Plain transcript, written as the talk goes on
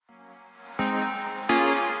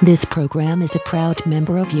This program is a proud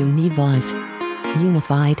member of Univaz.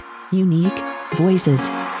 Unified, unique, voices.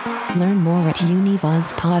 Learn more at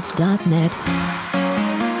univazpods.net.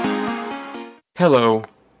 Hello,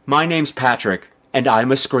 my name's Patrick, and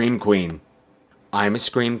I'm a Scream Queen. I'm a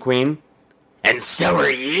Scream Queen, and so are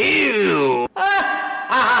you!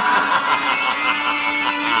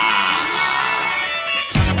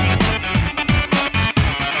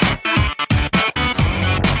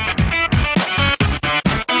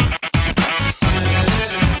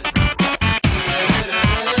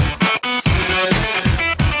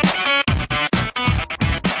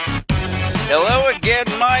 Hello again,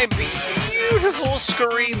 my beautiful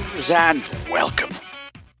screamers, and welcome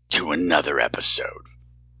to another episode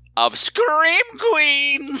of Scream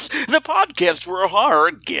Queens, the podcast where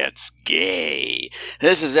horror gets gay.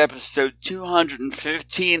 This is episode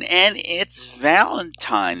 215, and it's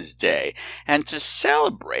Valentine's Day. And to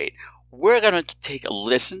celebrate, we're going to take a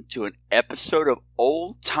listen to an episode of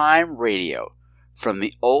old-time radio from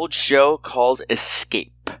the old show called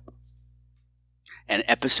Escape. An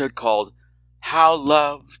episode called How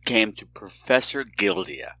Love Came to Professor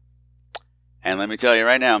Guildea. And let me tell you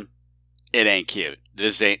right now, it ain't cute.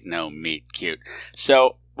 This ain't no meat cute.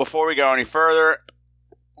 So, before we go any further,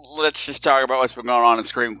 let's just talk about what's been going on in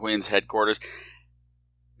Scream Queen's headquarters.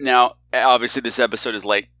 Now, obviously this episode is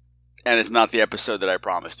late, and it's not the episode that I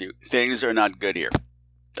promised you. Things are not good here.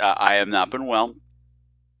 I have not been well.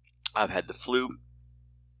 I've had the flu.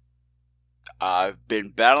 I've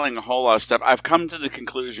been battling a whole lot of stuff. I've come to the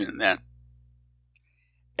conclusion that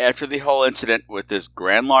after the whole incident with this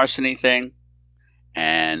grand larceny thing,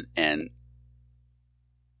 and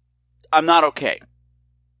I'm not okay.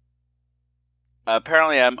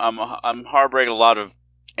 Apparently, I'm harboring a lot of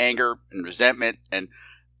anger and resentment and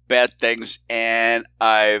bad things, and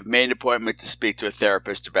I've made an appointment to speak to a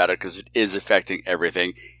therapist about it because it is affecting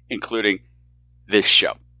everything, including this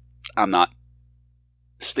show. I'm not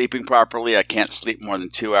sleeping properly. I can't sleep more than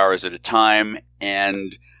 2 hours at a time,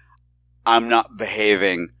 and I'm not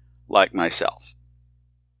behaving like myself.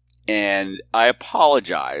 And I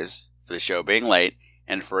apologize for the show being late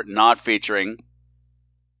and for it not featuring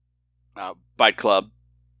Bite Club,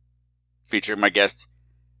 featuring my guest,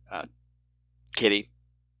 Kitty.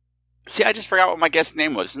 See, I just forgot what my guest's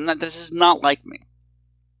name was. And this is not like me.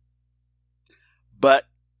 But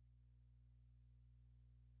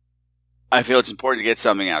I feel it's important to get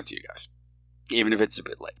something out to you guys, even if it's a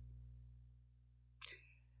bit late.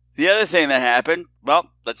 The other thing that happened,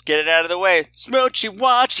 well, let's get it out of the way. Smoochy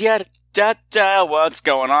watch, da-da-da, what's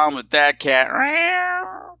going on with that cat?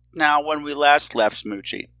 Now, when we last left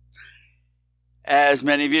Smoochy, as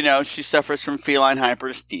many of you know, she suffers from feline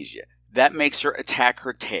hyperesthesia. That makes her attack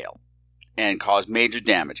her tail and cause major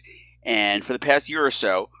damage. And for the past year or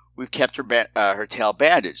so, we've kept her tail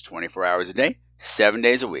bandaged 24 hours a day, 7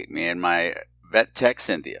 days a week, me and my vet tech,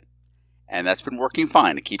 Cynthia. And that's been working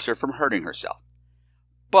fine. It keeps her from hurting herself.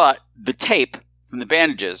 But the tape from the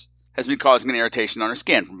bandages has been causing an irritation on her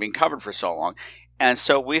skin from being covered for so long. And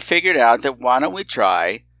so we figured out that why don't we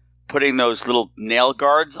try putting those little nail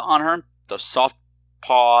guards on her, those soft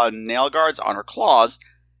paw nail guards on her claws,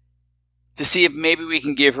 to see if maybe we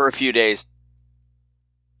can give her a few days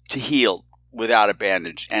to heal without a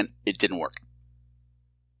bandage. And it didn't work.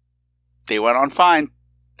 They went on fine.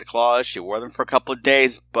 The claws, she wore them for a couple of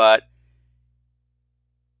days, but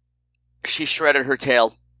she shredded her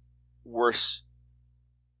tail worse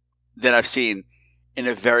than I've seen in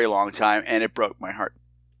a very long time, and it broke my heart.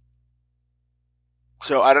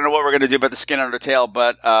 So I don't know what we're going to do about the skin on her tail,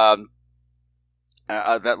 but that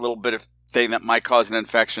little bit of thing that might cause an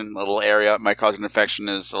infection, little area that might cause an infection,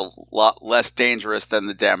 is a lot less dangerous than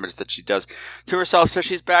the damage that she does to herself. So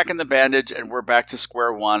she's back in the bandage, and we're back to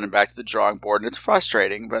square one and back to the drawing board, and it's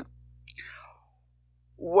frustrating, but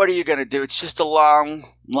what are you going to do? It's just a long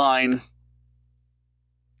line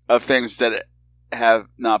of things that have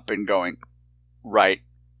not been going right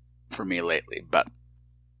for me lately. But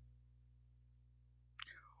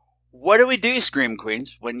what do we do, Scream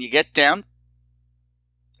Queens, when you get down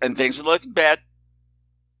and things are looking bad?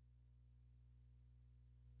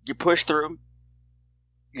 You push through.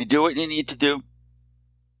 You do what you need to do.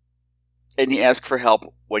 And you ask for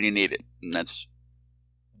help when you need it. And that's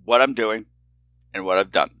what I'm doing and what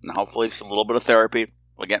I've done. And hopefully a little bit of therapy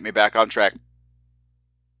will get me back on track.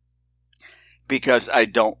 Because I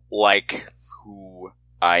don't like who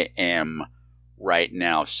I am right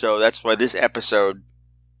now. So that's why this episode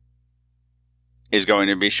is going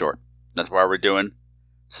to be short. That's why we're doing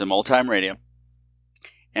some old-time radio.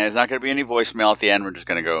 And it's not going to be any voicemail at the end. We're just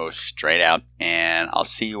going to go straight out. And I'll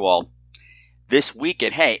see you all this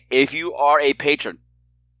weekend. Hey, if you are a patron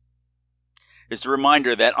Just a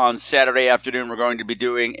reminder that on Saturday afternoon we're going to be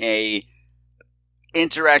doing a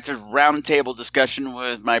interactive roundtable discussion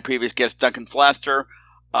with my previous guest Duncan Flaster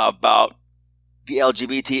about the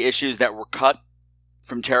LGBT issues that were cut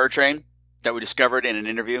from Terror Train that we discovered in an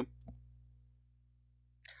interview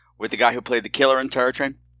with the guy who played the killer in Terror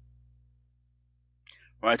Train.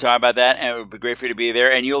 We're going to talk about that, and it would be great for you to be there,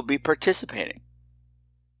 and you'll be participating.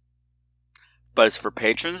 But it's for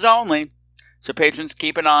patrons only. So patrons,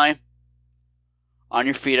 keep an eye on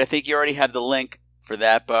your feed. I think you already have the link for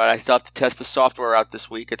that, but I still have to test the software out this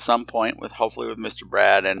week at some point, hopefully with Mr.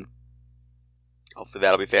 Brad, and hopefully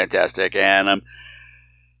that'll be fantastic. And I'm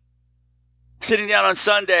sitting down on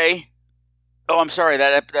Sunday. Oh, I'm sorry,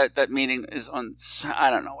 that meeting is on, I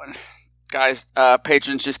don't know when. Guys,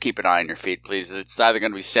 patrons, just keep an eye on your feed, please. It's either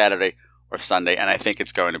going to be Saturday or Sunday, and I think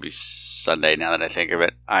it's going to be Sunday now that I think of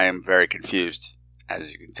it. I am very confused,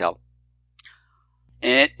 as you can tell.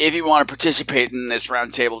 And if you want to participate in this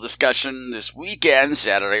roundtable discussion this weekend,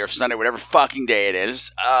 Saturday or Sunday, whatever fucking day it is,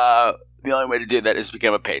 the only way to do that is to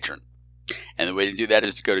become a patron. And the way to do that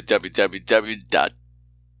is to go to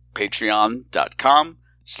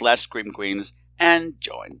www.patreon.com/ScreamQueens and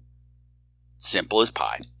join. Simple as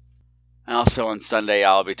pie. Also on Sunday,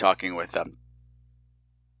 I'll be talking with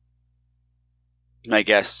my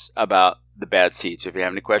guests about the bad seats. If you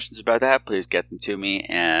have any questions about that, please get them to me.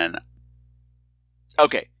 And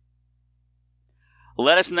okay,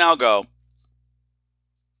 let us now go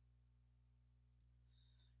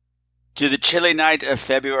to the chilly night of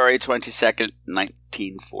February 22nd,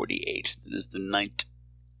 1948. It is the night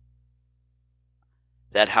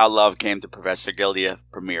that How Love Came to Professor Guildea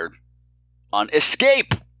premiered on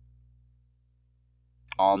Escape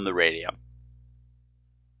on the radio.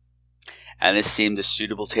 And this seemed a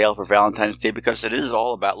suitable tale for Valentine's Day because it is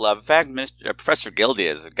all about love. In fact, Professor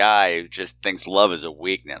Guildea is a guy who just thinks love is a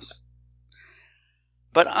weakness.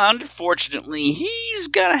 But unfortunately, he's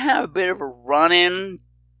going to have a bit of a run-in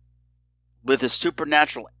with a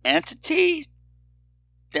supernatural entity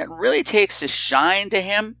that really takes a shine to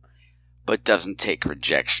him, but doesn't take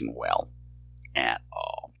rejection well at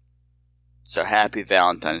all. So happy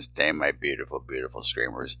Valentine's Day, my beautiful, beautiful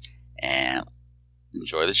screamers. And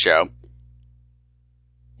enjoy the show.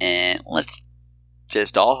 And let's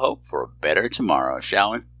just all hope for a better tomorrow,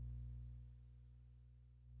 shall we?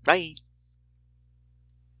 Bye.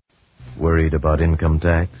 Worried about income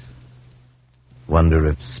tax? Wonder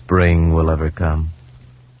if spring will ever come?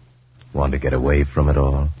 Want to get away from it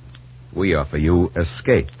all? We offer you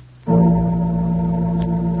Escape.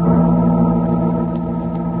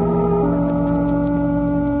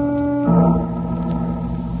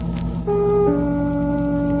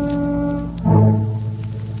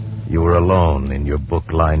 You were alone in your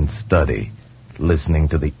book-lined study, listening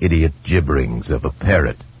to the idiot gibberings of a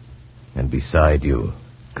parrot, and beside you,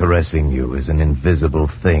 caressing you, is an invisible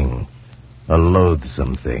thing, a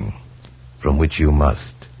loathsome thing, from which you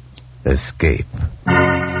must escape.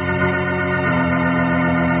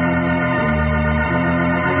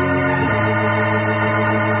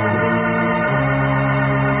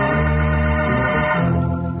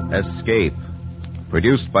 Escape.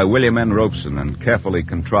 Produced by William N. Robeson and carefully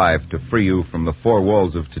contrived to free you from the four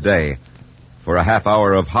walls of today for a half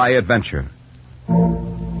hour of high adventure.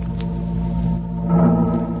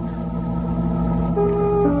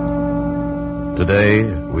 Today,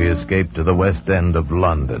 we escape to the West End of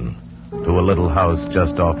London, to a little house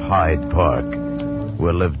just off Hyde Park,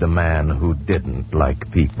 where lived a man who didn't like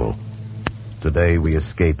people. Today, we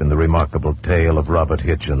escape in the remarkable tale of Robert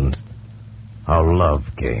Hitchens, How Love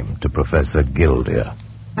Came to Professor Guildea.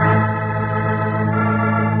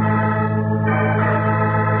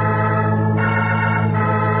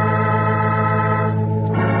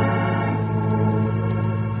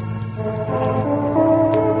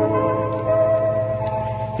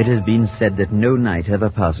 It has been said that no night ever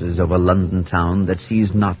passes over London town that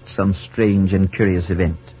sees not some strange and curious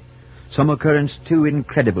event, some occurrence too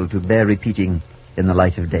incredible to bear repeating in the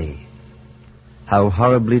light of day. How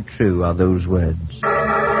horribly true are those words.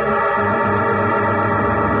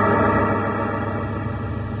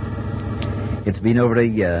 It's been over a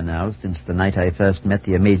year now since the night I first met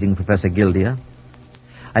the amazing Professor Guildea.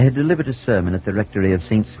 I had delivered a sermon at the rectory of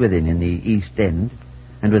St. Swithin in the East End,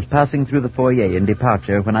 and was passing through the foyer in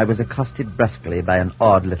departure when I was accosted brusquely by an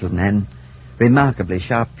odd little man, remarkably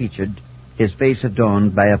sharp-featured, his face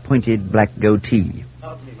adorned by a pointed black goatee.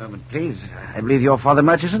 Pardon me a moment, please. I believe you're Father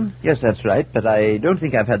Murchison? Yes, that's right, but I don't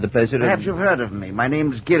think I've had the pleasure of... Perhaps you've heard of me. My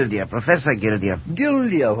name's Guildea, Professor Guildea.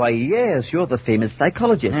 Guildea, why, yes, you're the famous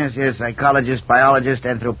psychologist. Yes, psychologist, biologist,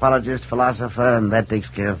 anthropologist, philosopher, and that takes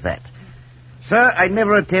care of that. Sir, I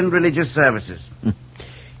never attend religious services.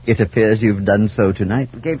 It appears you've done so tonight.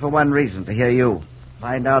 I came for one reason, to hear you.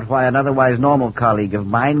 Find out why an otherwise normal colleague of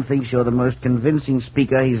mine thinks you're the most convincing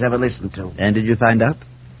speaker he's ever listened to. And did you find out?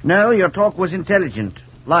 No, your talk was intelligent,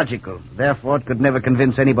 logical. Therefore, it could never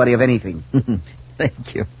convince anybody of anything.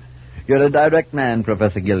 Thank you. You're a direct man,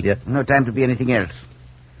 Professor Guildea. No time to be anything else.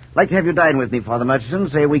 I'd like to have you dine with me, Father Murchison,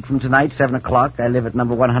 say a week from tonight, 7 o'clock. I live at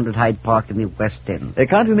number 100 Hyde Park in the West End.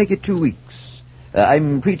 Can't we make it 2 weeks?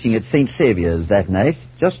 I'm preaching at St. Saviour's that night,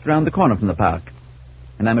 just round the corner from the park.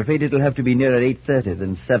 And I'm afraid it'll have to be nearer 8:30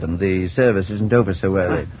 than 7. The service isn't over so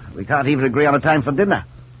early. We can't even agree on a time for dinner.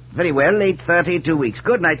 Very well, 8:30, 2 weeks.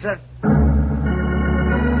 Good night, sir.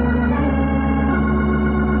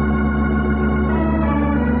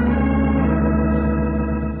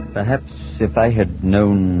 Perhaps if I had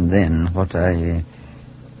known then what I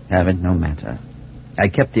haven't, no matter. I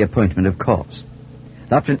kept the appointment, of course.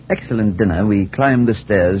 After an excellent dinner, we climbed the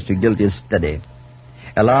stairs to Guildea's study.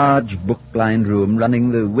 A large book-lined room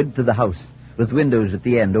running the width of the house, with windows at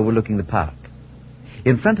the end overlooking the park.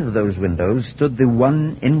 In front of those windows stood the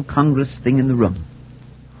one incongruous thing in the room.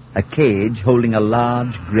 A cage holding a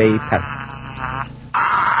large gray parrot.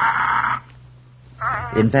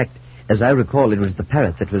 In fact, as I recall, it was the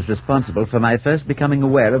parrot that was responsible for my first becoming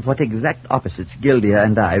aware of what exact opposites Guildea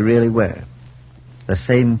and I really were. The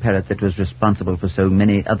same parrot that was responsible for so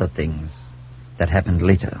many other things that happened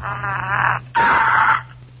later.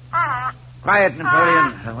 Quiet,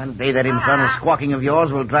 Napoleon. One day that infernal squawking of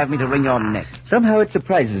yours will drive me to wring your neck. Somehow it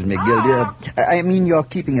surprises me, Guildea. I mean, you're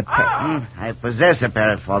keeping a pet. I possess a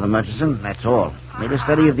parrot, Father Murchison, that's all. Made a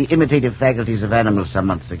study of the imitative faculties of animals some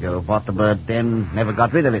months ago. Bought the bird then, never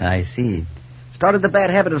got rid of it. I see. Started the bad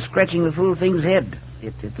habit of scratching the fool thing's head.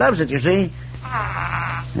 It loves it, you see.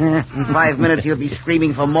 In 5 minutes, you'll be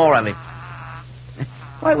screaming for more of it.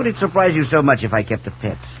 Why would it surprise you so much if I kept a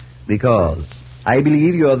pet? Because I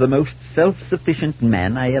believe you're the most self-sufficient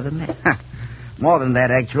man I ever met. More than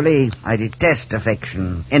that, actually. I detest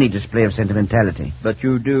affection, any display of sentimentality. But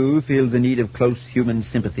you do feel the need of close human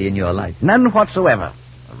sympathy in your life. None whatsoever.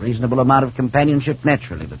 A reasonable amount of companionship,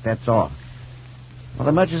 naturally, but that's all.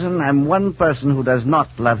 Father Murchison, I'm one person who does not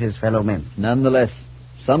love his fellow men. Nonetheless,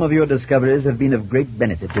 some of your discoveries have been of great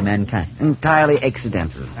benefit to mankind. Entirely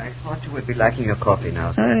accidental. I thought you would be liking your coffee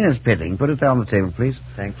now, sir. Yes, Pitting. Put it down on the table, please.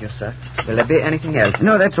 Thank you, sir. Will there be anything else?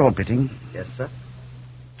 No, that's all, Pitting. Yes, sir.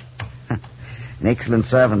 An excellent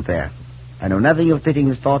servant there. I know nothing of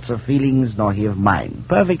Pitting's thoughts or feelings, nor he of mine.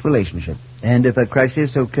 Perfect relationship. And if a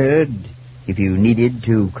crisis occurred, if you needed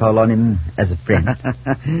to call on him as a friend?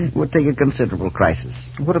 It would take a considerable crisis.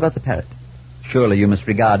 What about the parrot? Surely you must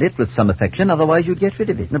regard it with some affection, otherwise you'd get rid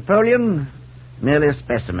of it. Napoleon, merely a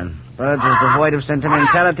specimen. Bird's as devoid of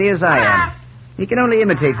sentimentality as I am. He can only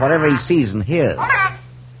imitate whatever he sees and hears.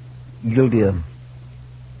 Guildea,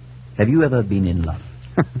 have you ever been in love?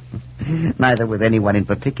 Neither with anyone in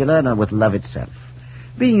particular, nor with love itself.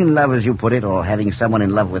 Being in love, as you put it, or having someone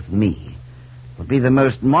in love with me, would be the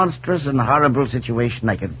most monstrous and horrible situation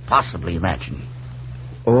I could possibly imagine.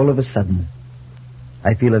 All of a sudden,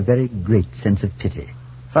 I feel a very great sense of pity.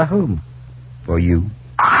 For whom? For you.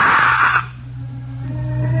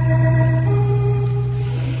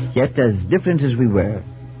 Yet, as different as we were,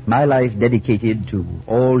 my life dedicated to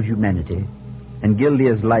all humanity, and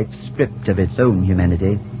Guildea's life stripped of its own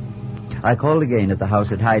humanity, I called again at the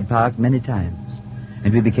house at Hyde Park many times,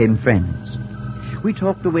 and we became friends. We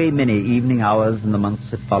talked away many evening hours in the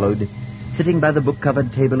months that followed, sitting by the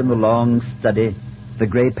book-covered table in the long study, the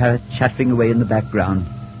gray parrot chattering away in the background,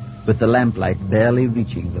 with the lamplight barely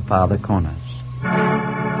reaching the farther corners.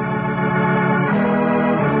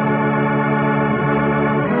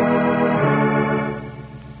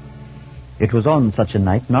 It was on such a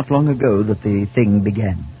night not long ago that the thing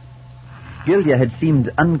began. Guildea had seemed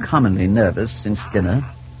uncommonly nervous since dinner,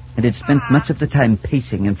 and had spent much of the time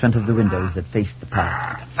pacing in front of the windows that faced the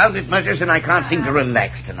park. Found it, Murchison, I can't seem to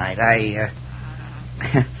relax tonight. I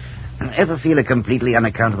ever feel a completely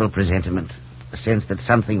unaccountable presentiment? A sense that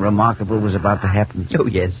something remarkable was about to happen? Oh,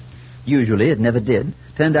 yes. Usually it never did.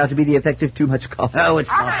 Turned out to be the effect of too much coffee. Oh, it's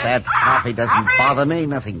not that. Coffee doesn't bother me.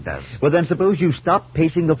 Nothing does. Well, then suppose you stop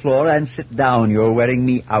pacing the floor and sit down. You're wearing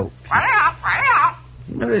me out.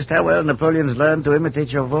 Noticed how well Napoleon's learned to imitate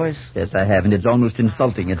your voice? Yes, I have, and it's almost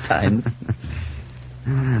insulting at times.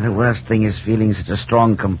 The worst thing is feeling such a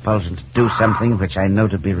strong compulsion to do something which I know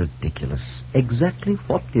to be ridiculous. Exactly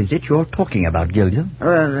what is it you're talking about, Guildea?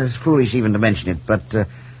 Well, it's foolish even to mention it, but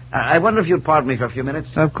I wonder if you'd pardon me for a few minutes.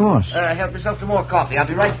 Of course. Help yourself to more coffee. I'll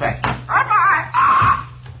be right back.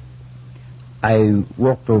 I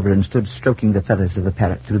walked over and stood stroking the feathers of the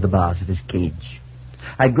parrot through the bars of his cage.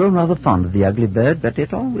 I'd grown rather fond of the ugly bird, but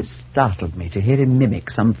it always startled me to hear him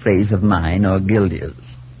mimic some phrase of mine or Guildea's.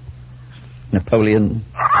 Napoleon,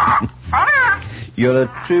 you're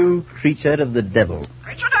a true creature of the devil.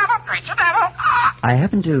 Creature devil, creature devil. I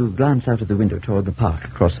happened to glance out of the window toward the park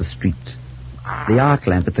across the street. The arc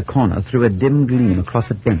lamp at the corner threw a dim gleam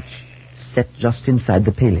across a bench set just inside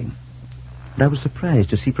the paling. And I was surprised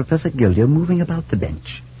to see Professor Guildea moving about the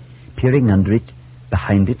bench, peering under it,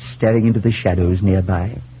 behind it, staring into the shadows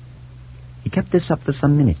nearby. He kept this up for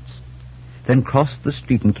some minutes, then crossed the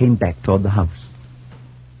street and came back toward the house.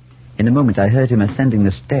 In a moment, I heard him ascending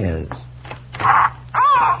the stairs.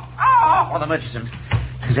 Father Murchison,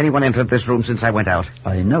 has anyone entered this room since I went out?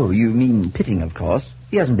 I know. You mean Pitting, of course.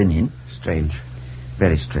 He hasn't been in. Strange.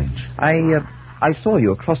 Very strange. I saw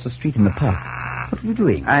you across the street in the park. What were you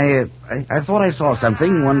doing? I thought I saw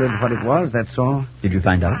something, wondered what it was, that's all. Did you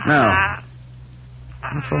find out? No.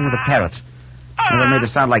 What's wrong with the parrot? Never made a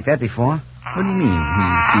sound like that before. What do you mean?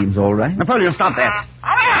 He seems all right. Napoleon, stop that.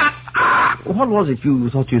 What was it you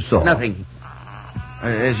thought you saw? Nothing.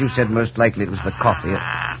 As you said, most likely it was the coffee.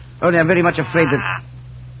 Only I'm very much afraid that...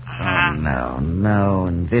 Oh, no.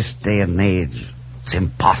 In this day and age, it's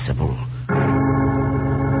impossible.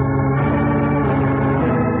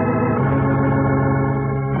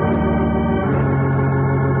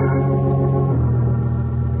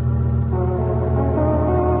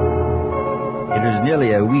 It was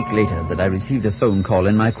nearly a week later that I received a phone call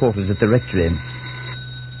in my quarters at the rectory.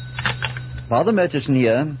 Father Murchison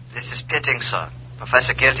here. This is Pitting, sir.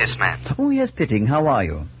 Professor Guildea's man. Oh, yes, Pitting. How are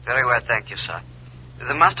you? Very well, thank you, sir.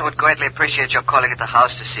 The master would greatly appreciate your calling at the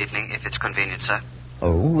house this evening, if it's convenient, sir.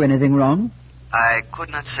 Oh, anything wrong? I could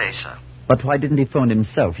not say, sir. But why didn't he phone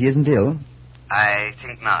himself? He isn't ill. I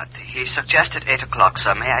think not. He suggested 8 o'clock,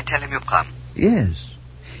 sir. May I tell him you've come? Yes.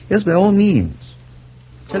 Yes, by all means.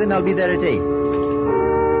 Tell him I'll be there at 8.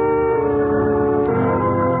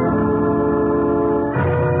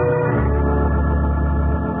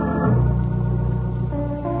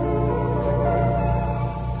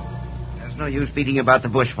 No use beating about the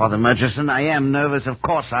bush, Father Murchison. I am nervous. Of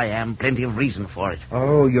course I am. Plenty of reason for it.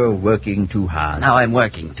 Oh, you're working too hard. Now I'm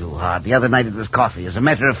working too hard. The other night it was coffee. As a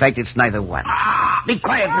matter of fact, it's neither one. Be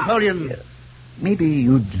quiet, Napoleon. Maybe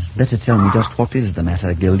you'd better tell me just what is the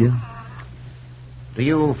matter, Guildea. Do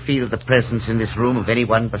you feel the presence in this room of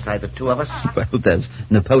anyone beside the two of us? Well, there's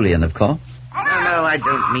Napoleon, of course. No, I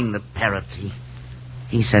don't mean the parrot.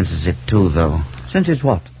 He senses it too, though. Senses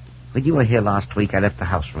what? When you were here last week, I left the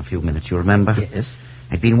house for a few minutes, you remember? Yes.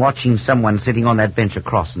 I'd been watching someone sitting on that bench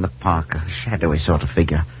across in the park, a shadowy sort of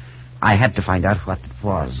figure. I had to find out what it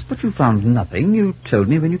was. But you found nothing. You told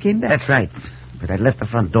me when you came back. That's right. But I left the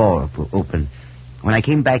front door open. When I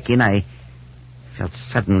came back in, I felt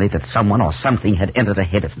suddenly that someone or something had entered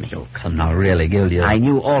ahead of me. Oh, come now, really, Guildea. I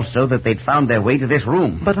knew also that they'd found their way to this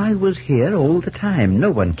room. But I was here all the time.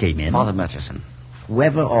 No one came in. Father Murchison,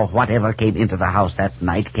 whoever or whatever came into the house that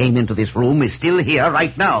night, came into this room, is still here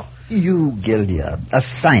right now. You, Guildea, a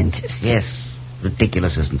scientist. Yes.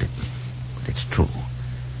 Ridiculous, isn't it? But it's true.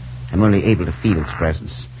 I'm only able to feel its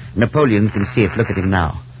presence. Napoleon can see it. Look at him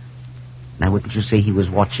now. Now, wouldn't you say he was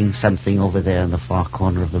watching something over there in the far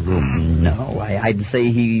corner of the room? No, I'd say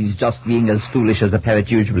he's just being as foolish as a parrot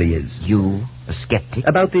usually is. You, a skeptic?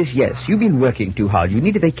 About this, yes. You've been working too hard. You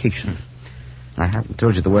need a vacation. I haven't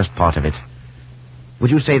told you the worst part of it. Would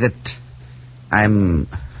you say that I'm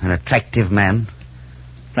an attractive man?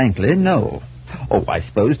 Frankly, no. Oh, I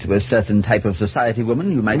suppose to a certain type of society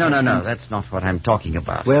woman you might... No, that's not what I'm talking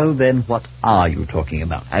about. Well, then, what are you talking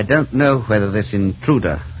about? I don't know whether this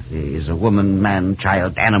intruder is a woman, man,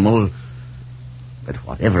 child, animal, but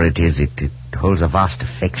whatever it is, it holds a vast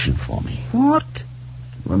affection for me. What?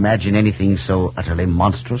 Can you imagine anything so utterly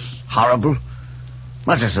monstrous, horrible?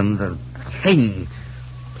 Murchison, the thing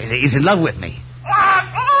is in love with me.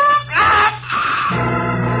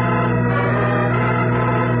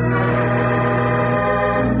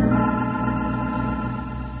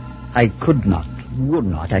 I could not, would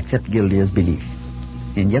not accept Guildea's belief.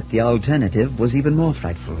 And yet the alternative was even more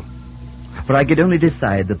frightful. For I could only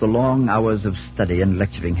decide that the long hours of study and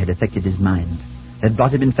lecturing had affected his mind, had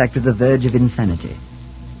brought him, in fact, to the verge of insanity.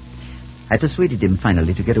 I persuaded him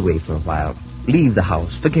finally to get away for a while, leave the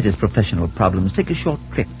house, forget his professional problems, take a short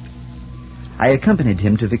trip. I accompanied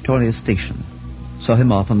him to Victoria Station, saw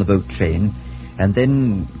him off on the boat train, and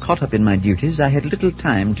then, caught up in my duties, I had little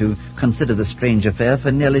time to consider the strange affair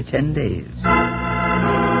for nearly 10 days.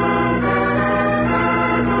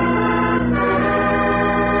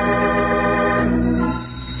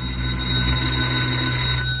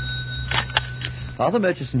 Father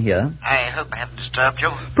Murchison here. I hope I haven't disturbed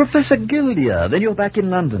you. Professor Guildea, then you're back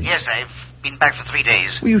in London. Yes, I've been back for 3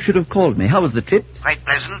 days. Well, you should have called me. How was the trip? Quite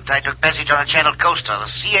pleasant. I took passage on a Channel coaster. The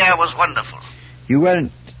sea air was wonderful. You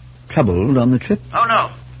weren't troubled on the trip? Oh,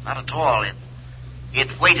 no. Not at all. It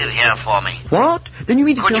waited here for me. What? Then you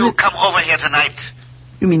mean to Could tell you me... come over here tonight?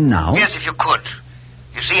 You mean now? Yes, if you could.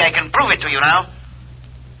 You see, I can prove it to you now.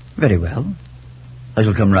 Very well. I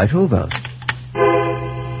shall come right over.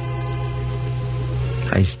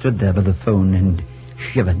 I stood there by the phone and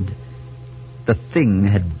shivered. The thing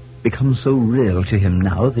had become so real to him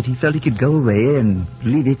now that he felt he could go away and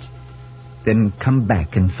leave it, then come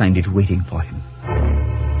back and find it waiting for him.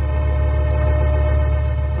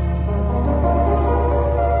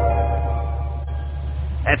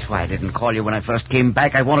 That's why I didn't call you when I first came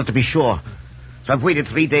back. I wanted to be sure. So I've waited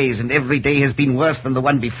 3 days, and every day has been worse than the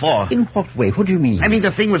one before. In what way? What do you mean? I mean,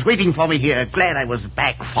 the thing was waiting for me here. Glad I was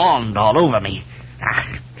back, fawned all over me.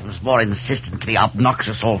 It was more insistently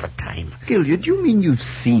obnoxious all the time. Guildea, do you mean you've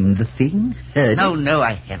seen the thing? Heard it? No,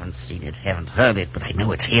 I haven't seen it, haven't heard it, but I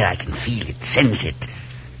know it's here. I can feel it, sense it.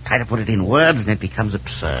 Try to put it in words, and it becomes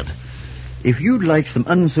absurd. If you'd like some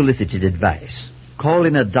unsolicited advice, call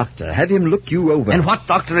in a doctor. Have him look you over. And what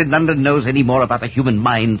doctor in London knows any more about the human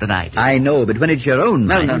mind than I do? I know, but when it's your own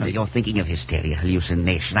mind... No. You're thinking of hysteria,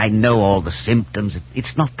 hallucination. I know all the symptoms.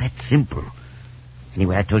 It's not that simple.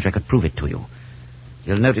 Anyway, I told you I could prove it to you.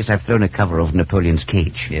 You'll notice I've thrown a cover over Napoleon's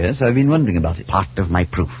cage. Yes, I've been wondering about it. Part of my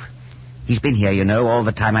proof. He's been here, you know, all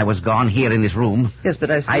the time I was gone, here in this room. Yes, but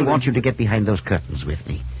I want you to get behind those curtains with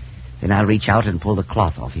me. Then I'll reach out and pull the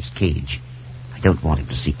cloth off his cage. I don't want him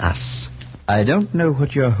to see us. I don't know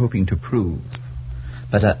what you're hoping to prove,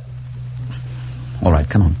 but, all right,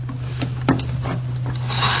 come on.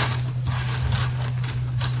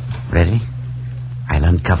 Ready? I'll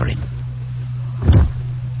uncover him.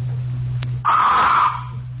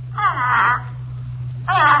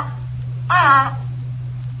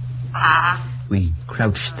 We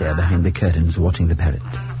crouched there behind the curtains watching the parrot.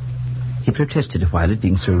 He protested a while at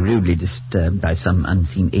being so rudely disturbed by some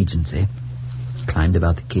unseen agency. Climbed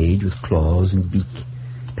about the cage with claws and beak,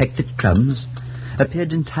 pecked at crumbs,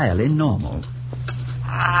 appeared entirely normal.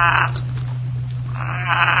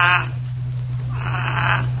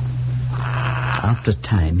 After a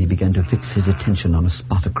time, he began to fix his attention on a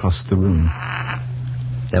spot across the room.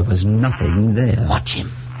 There was nothing there. Watch him.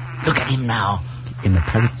 Look at him now. In the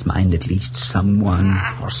parrot's mind, at least, someone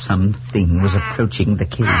or something was approaching the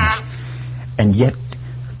cage. And yet,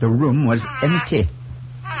 the room was empty.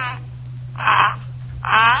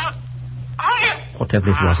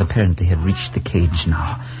 Whatever it was, apparently had reached the cage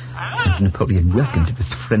now. And Napoleon welcomed it with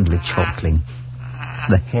friendly chortling.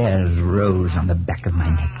 The hairs rose on the back of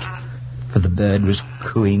my neck, for the bird was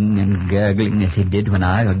cooing and gurgling as he did when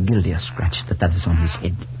I or Guildea scratched the feathers on his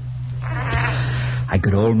head. I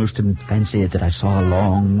could almost fancy that I saw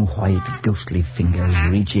long, white, ghostly fingers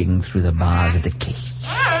reaching through the bars of the cage.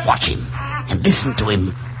 Watch him and listen to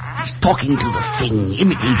him. He's talking to the thing,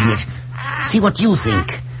 imitating it. See what you think.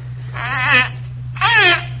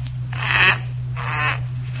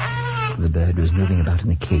 The bird was moving about in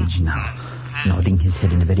the cage now, nodding his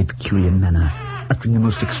head in a very peculiar manner, uttering the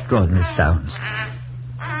most extraordinary sounds.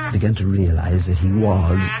 I began to realize that he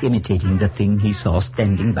was imitating the thing he saw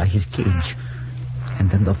standing by his cage. And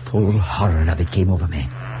then the full horror of it came over me.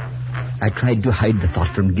 I tried to hide the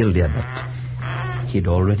thought from Guildea, but he had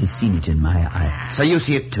already seen it in my eyes. So you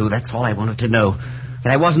see it, too. That's all I wanted to know.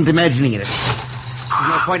 That I wasn't imagining it. There's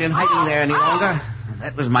no point in hiding there any longer.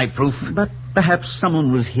 That was my proof. But perhaps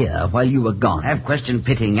someone was here while you were gone. I've questioned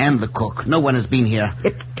Pitting and the cook. No one has been here.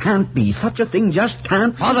 It can't be. Such a thing just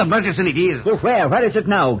can't. Father Murchison, it is. Well, where? Where is it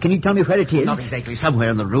now? Can you tell me where it is? Not exactly. Somewhere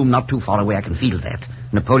in the room, not too far away. I can feel that.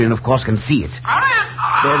 Napoleon, of course, can see it.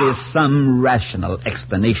 There is some rational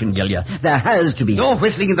explanation, Guildea. There has to be. You're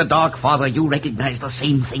whistling in the dark, Father. You recognize the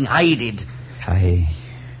same thing I did. I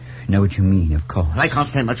know what you mean, of course. I can't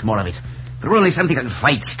stand much more of it. There were only something I could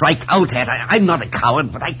fight, strike out at. I'm not a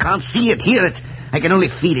coward, but I can't see it, hear it. I can only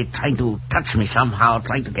feel it trying to touch me somehow,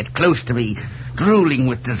 trying to get close to me, drooling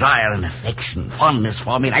with desire and affection, fondness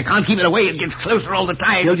for me, and I can't keep it away. It gets closer all the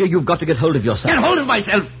time. Guildea, you've got to get hold of yourself. Get hold of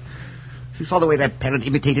myself! You saw the way that parrot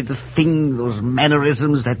imitated the thing, those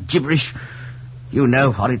mannerisms, that gibberish. You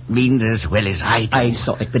know what it means as well as I do. I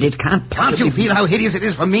saw it, but it can't possibly... Can't you feel how hideous it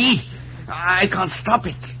is for me? I can't stop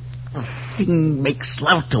it. The thing makes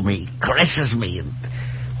love to me, caresses me, and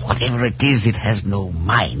whatever it is, it has no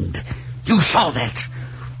mind. You saw that.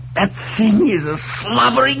 That thing is a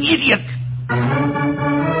slobbering idiot.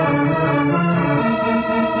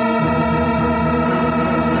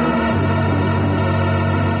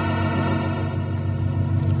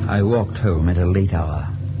 walked home at a late hour,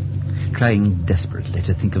 trying desperately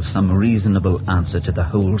to think of some reasonable answer to the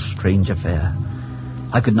whole strange affair.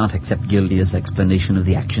 I could not accept Guildea's explanation of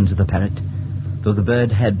the actions of the parrot, though the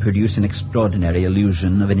bird had produced an extraordinary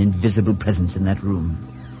illusion of an invisible presence in that room.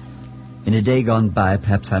 In a day gone by,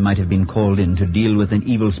 perhaps I might have been called in to deal with an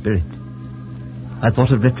evil spirit. I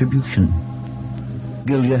thought of retribution.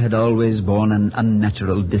 Guildea had always borne an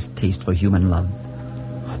unnatural distaste for human love.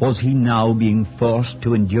 Was he now being forced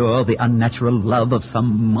to endure the unnatural love of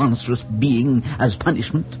some monstrous being as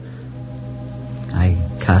punishment? I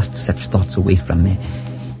cast such thoughts away from me,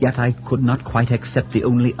 yet I could not quite accept the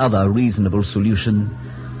only other reasonable solution,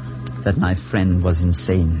 that my friend was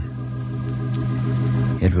insane.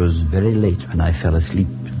 It was very late when I fell asleep.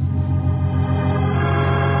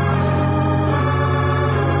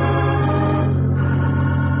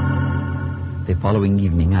 The following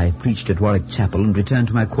evening, I preached at Warwick Chapel and returned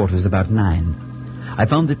to my quarters about 9. I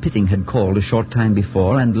found that Pitting had called a short time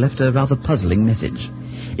before and left a rather puzzling message.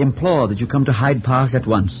 Implore that you come to Hyde Park at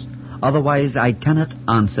once. Otherwise, I cannot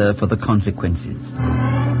answer for the consequences.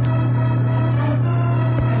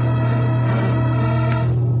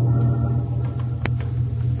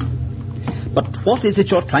 But what is it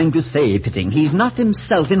you're trying to say, Pitting? He's not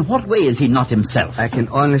himself. In what way is he not himself? I can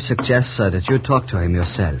only suggest, sir, that you talk to him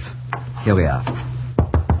yourself. Here we are.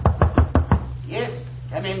 Yes,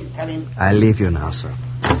 come in. I'll leave you now, sir.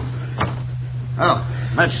 Oh,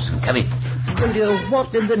 Murchison, come in. Guildea,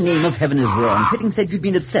 what in the name of heaven is wrong? Pitting said you'd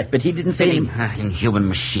been upset, but he didn't say anything. Inhuman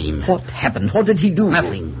machine. What happened? What did he do?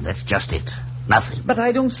 Nothing. That's just it. Nothing. But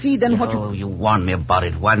I don't see then what you... Oh, you warned me about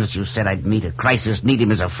it once. You said I'd meet a crisis, need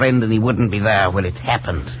him as a friend, and he wouldn't be there. Well, it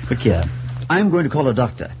happened. Look here. I'm going to call a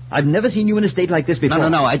doctor. I've never seen you in a state like this before.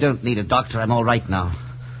 No. I don't need a doctor. I'm all right now.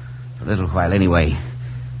 For a little while, anyway.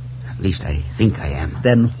 At least I think I am.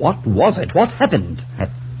 Then what was it? What happened? That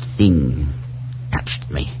thing touched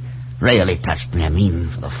me. Really touched me, I mean,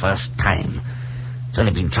 for the first time. It's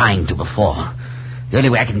only been trying to before. The only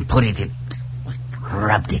way I can put it, it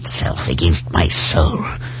rubbed itself against my soul.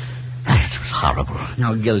 It was horrible.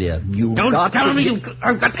 Now, Guildea, you Don't got tell to... me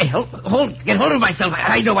I've got to get hold of myself.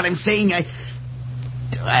 I know what I'm saying.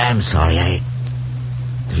 I'm sorry.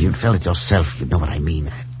 If you'd felt it yourself, you'd know what I mean.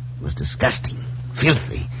 It was disgusting,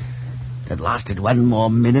 filthy. If it lasted one more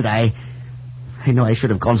minute, I know I should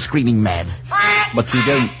have gone screaming mad. But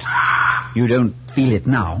you don't feel it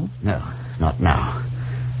now? No, not now.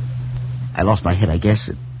 I lost my head, I guess.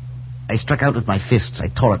 I struck out with my fists. I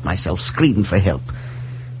tore at myself, screamed for help.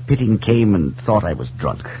 Pitting came and thought I was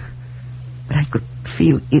drunk. But I could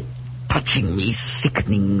feel it touching me,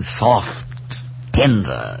 sickening, soft,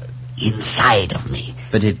 tender, inside of me.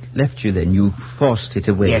 But it left you then. You forced it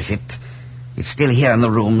away. Yes, it's still here in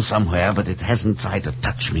the room somewhere, but it hasn't tried to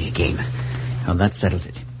touch me again. Well, that settles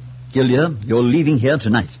it. Guildea, you're leaving here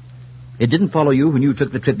tonight. It didn't follow you when you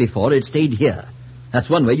took the trip before. It stayed here. That's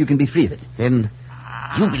one way you can be free of it. Then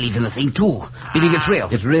you believe in the thing, too. Believe it's real.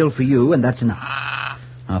 It's real for you, and that's enough.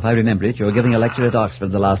 Now, if I remember it, you're giving a lecture at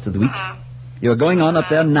Oxford the last of the week. You're going on up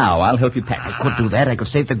there now. I'll help you pack. I could do that. I could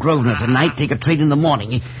stay at the Grosvenor tonight, take a train in the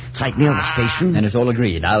morning. It's right near the station. And it's all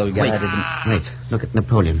agreed. I'll get at it. Wait. Look at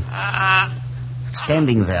Napoleon.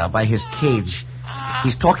 Standing there by his cage.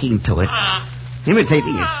 He's talking to it.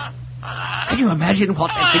 Imitating it. Can you imagine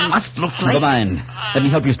what that thing must look like? Never mind. Let me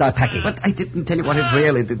help you start packing. But I didn't tell you what it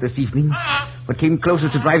really did this evening. What came closer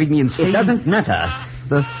to driving me insane. It doesn't matter.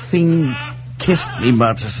 The thing kissed me,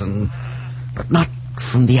 Murchison. But not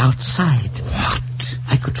from the outside. What?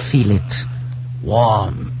 I could feel it.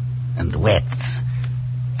 Warm and wet.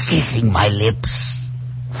 Kissing my lips.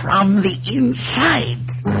 From the inside.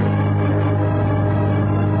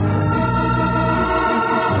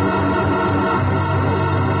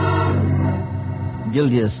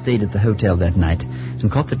 Guildea stayed at the hotel that night and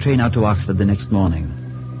caught the train out to Oxford the next morning.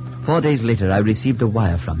 4 days later, I received a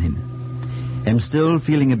wire from him. I'm still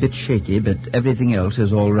feeling a bit shaky, but everything else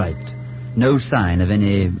is all right. No sign of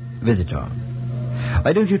any visitor.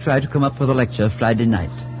 Why don't you try to come up for the lecture Friday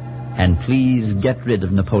night? And please get rid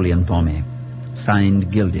of Napoleon for me. Signed,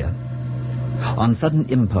 Guildea. On sudden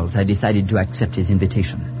impulse, I decided to accept his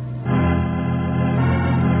invitation.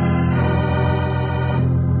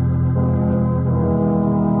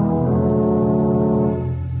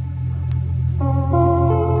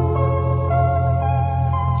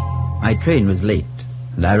 My train was late,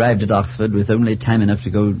 and I arrived at Oxford with only time enough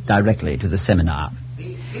to go directly to the seminar.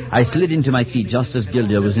 I slid into my seat just as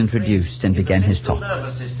Guildea was introduced and began his talk.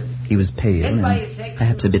 He was pale and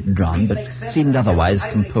perhaps a bit drawn, but seemed otherwise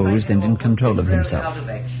composed and in control of himself.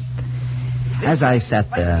 As I sat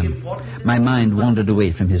there, my mind wandered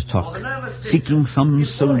away from his talk, seeking some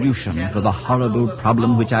solution for the horrible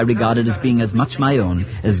problem which I regarded as being as much my own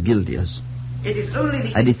as Guildea's.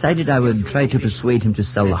 I decided I would try to persuade him to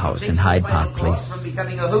sell the house in Hyde Park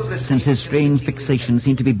Place, since his strange fixation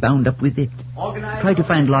seemed to be bound up with it. Try to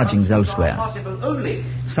find lodgings elsewhere.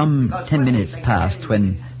 Some 10 minutes passed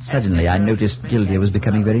when suddenly I noticed Guildea was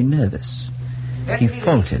becoming very nervous. He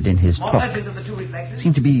faltered in his talk,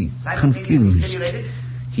 seemed to be confused.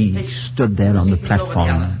 He stood there on the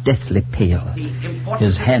platform, deathly pale,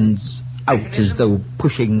 his hands out as though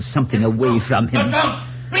pushing something away from him.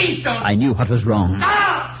 I knew what was wrong.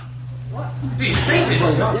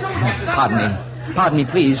 Pardon me,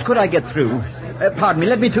 please. Could I get through? Pardon me,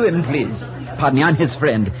 let me to him, please. Pardon me, I'm his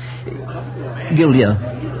friend.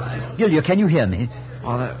 Guildea, can you hear me?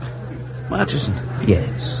 Father Murchison.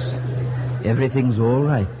 Yes. Everything's all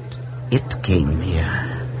right. It came here.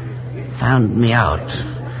 Found me out.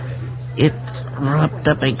 It rubbed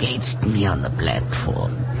up against me on the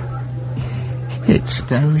platform. It's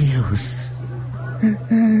no use.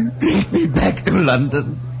 Take me back to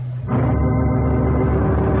London.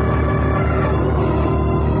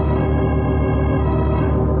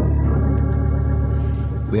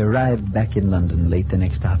 We arrived back in London late the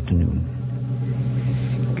next afternoon.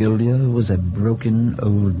 Guildea was a broken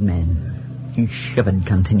old man. He shivered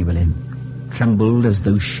continually, trembled as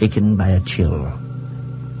though shaken by a chill.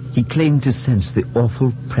 He claimed to sense the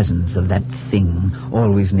awful presence of that thing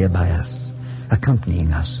always nearby us,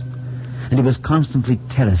 accompanying us, and he was constantly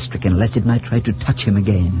terror-stricken lest it might try to touch him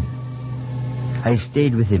again. I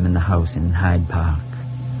stayed with him in the house in Hyde Park,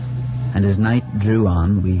 and as night drew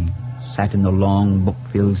on, we sat in the long,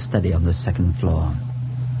 book-filled study on the second floor.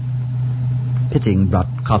 Pitting brought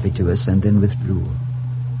coffee to us and then withdrew.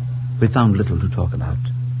 We found little to talk about,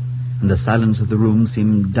 and the silence of the room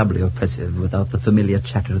seemed doubly oppressive without the familiar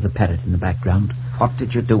chatter of the parrot in the background. What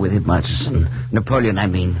did you do with him, Murchison? Napoleon, I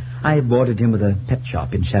mean. I boarded him with a pet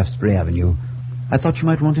shop in Shaftesbury Avenue. I thought you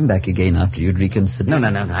might want him back again after you'd reconsidered. No,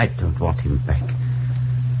 I don't want him back.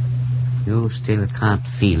 You still can't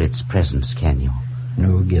feel its presence, can you?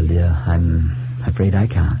 No, Guildea, I'm afraid I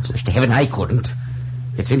can't. Wish to heaven I couldn't.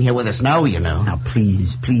 It's in here with us now, you know. Now,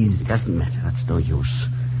 please. It doesn't matter. That's no use.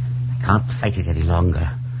 I can't fight it any longer.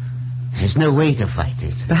 There's no way to fight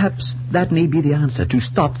it. Perhaps that may be the answer, to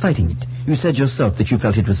stop fighting it. You said yourself that you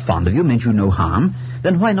felt it was fond of you, meant you no harm.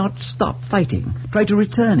 Then why not stop fighting? Try to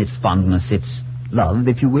return its fondness, its love,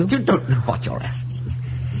 if you will. You don't know what you're asking.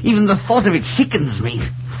 Even the thought of it sickens me.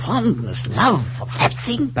 Fondness, love, for that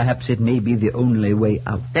thing. Perhaps it may be the only way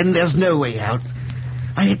out. Then there's no way out.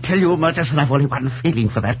 I tell you, Murchison, I've only one feeling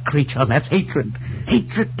for that creature, and that's hatred.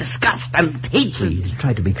 Hatred, disgust, and hatred. Please,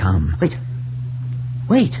 try to be calm. Wait.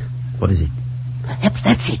 What is it? Perhaps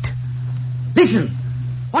that's it. Listen.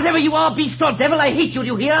 Whatever you are, beast or devil, I hate you, do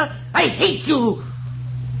you hear? I hate you.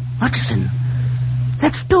 Murchison,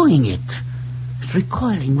 that's doing it. It's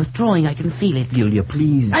recoiling, withdrawing, I can feel it. Guildea,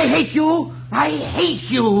 please. I hate you.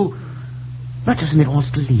 Murchison, it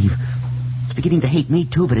wants to leave. It's beginning to hate me,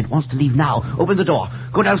 too, but it wants to leave now. Open the door.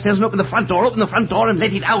 Go downstairs and open the front door. Open the front door and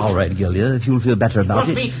let it out. All right, Guildea, if you'll feel better about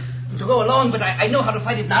it. It wants me to go along, but I know how to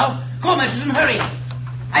fight it now. Go, Murchison, hurry.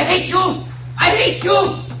 I hate you.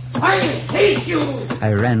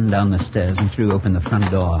 I ran down the stairs and threw open the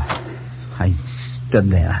front door. I stood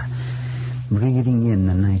there, breathing in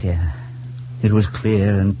the night air. It was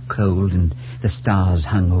clear and cold, and the stars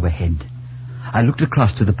hung overhead. I looked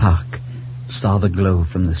across to the park, saw the glow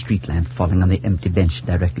from the street lamp falling on the empty bench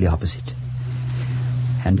directly opposite.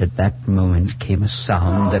 And at that moment came a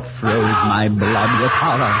sound that froze my blood with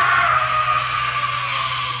horror.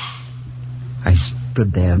 I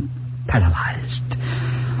stood there, paralyzed,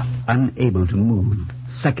 unable to move.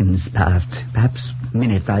 Seconds passed, perhaps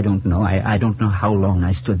minutes, I don't know. I don't know how long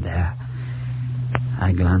I stood there.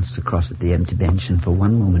 I glanced across at the empty bench, and for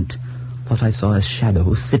one moment thought I saw a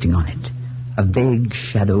shadow sitting on it. A vague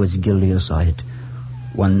shadow as Guildea saw it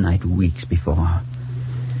one night weeks before.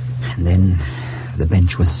 And then the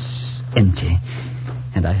bench was empty,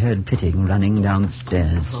 and I heard Pitting running down the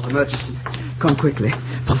stairs. Father Murchison, come quickly.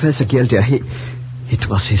 Professor Guildea, it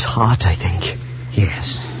was his heart, I think.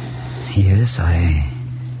 Yes, I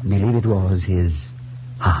believe it was his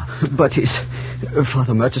heart. But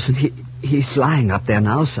Father Murchison, he's lying up there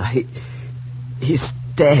now, sir. He's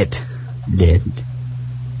dead. Dead?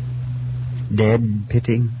 Dead,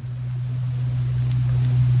 Pitting?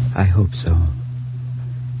 I hope so.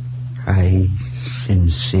 I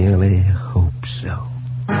sincerely hope so.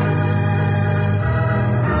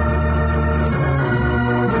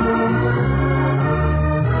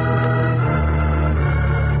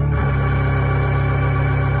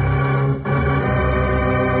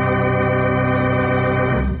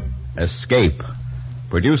 Escape,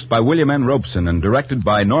 produced by William N. Robeson and directed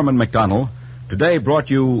by Norman MacDonald, today brought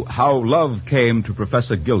you How Love Came to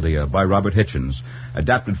Professor Guildea by Robert Hitchens,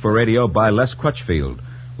 adapted for radio by Les Crutchfield,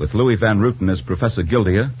 with Louis Van Rooten as Professor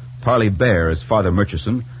Guildea, Parley Bear as Father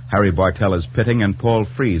Murchison, Harry Bartell as Pitting, and Paul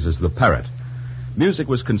Frees as the Parrot. Music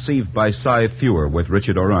was conceived by Cy Fewer with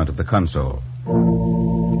Richard Orant at the console.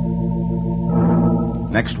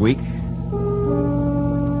 Next week,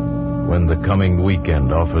 when the coming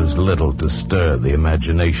weekend offers little to stir the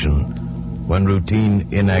imagination, when routine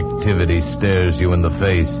inactivity stares you in the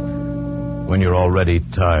face, when you're already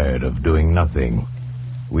tired of doing nothing,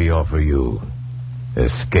 we offer you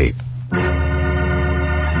Escape.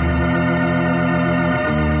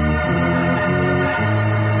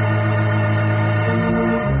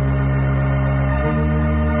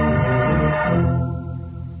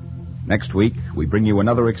 Next week, we bring you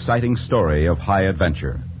another exciting story of high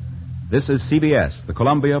adventure. This is CBS, the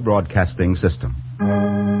Columbia Broadcasting System.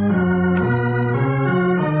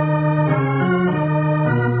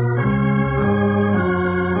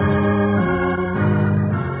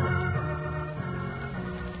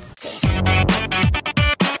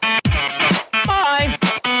 Bye.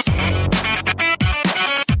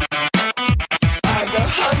 I go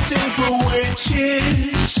hunting for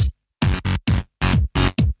witches.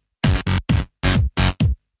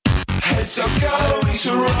 Heads are going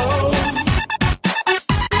to roll.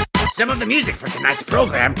 Some of the music for tonight's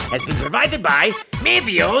program has been provided by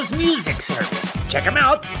Mavio's Music Service. Check them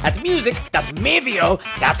out at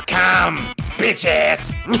music.mavio.com,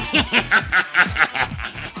 bitches!